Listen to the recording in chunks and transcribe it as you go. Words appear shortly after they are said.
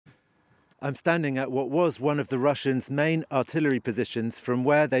I'm standing at what was one of the Russians' main artillery positions from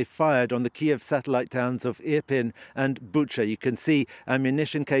where they fired on the Kyiv satellite towns of Irpin and Bucha. You can see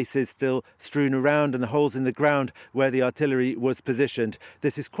ammunition cases still strewn around and the holes in the ground where the artillery was positioned.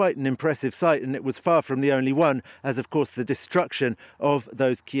 This is quite an impressive sight, and it was far from the only one, as of course the destruction of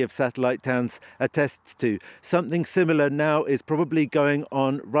those Kyiv satellite towns attests to. Something similar now is probably going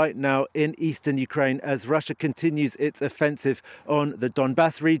on right now in eastern Ukraine as Russia continues its offensive on the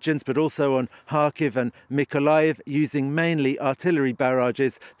Donbass regions, but also on Kharkiv and Mykolaiv, using mainly artillery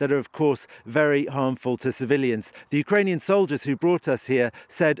barrages that are of course very harmful to civilians. The Ukrainian soldiers who brought us here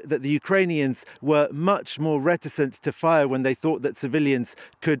said that the Ukrainians were much more reticent to fire when they thought that civilians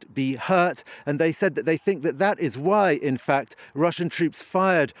could be hurt, and they said that they think that that is why, in fact, Russian troops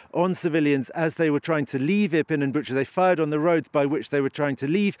fired on civilians as they were trying to leave Irpin and Bucha. They fired on the roads by which they were trying to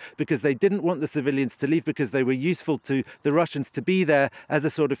leave because they didn't want the civilians to leave, because they were useful to the Russians to be there as a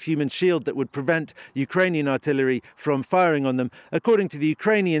sort of human shield that would prevent Ukrainian artillery from firing on them. According to the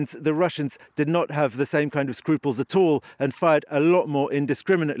Ukrainians, the Russians did not have the same kind of scruples at all and fired a lot more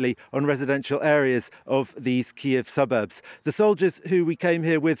indiscriminately on residential areas of these Kyiv suburbs. The soldiers who we came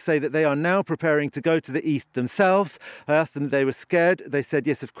here with say that they are now preparing to go to the east themselves. I asked them if they were scared. They said,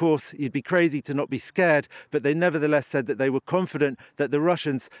 yes, of course, you'd be crazy to not be scared, but they nevertheless said that they were confident that the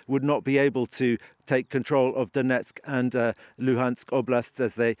Russians would not be able to take control of Donetsk and Luhansk oblasts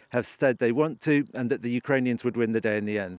as they have said they want to, and that the Ukrainians would win the day in the end.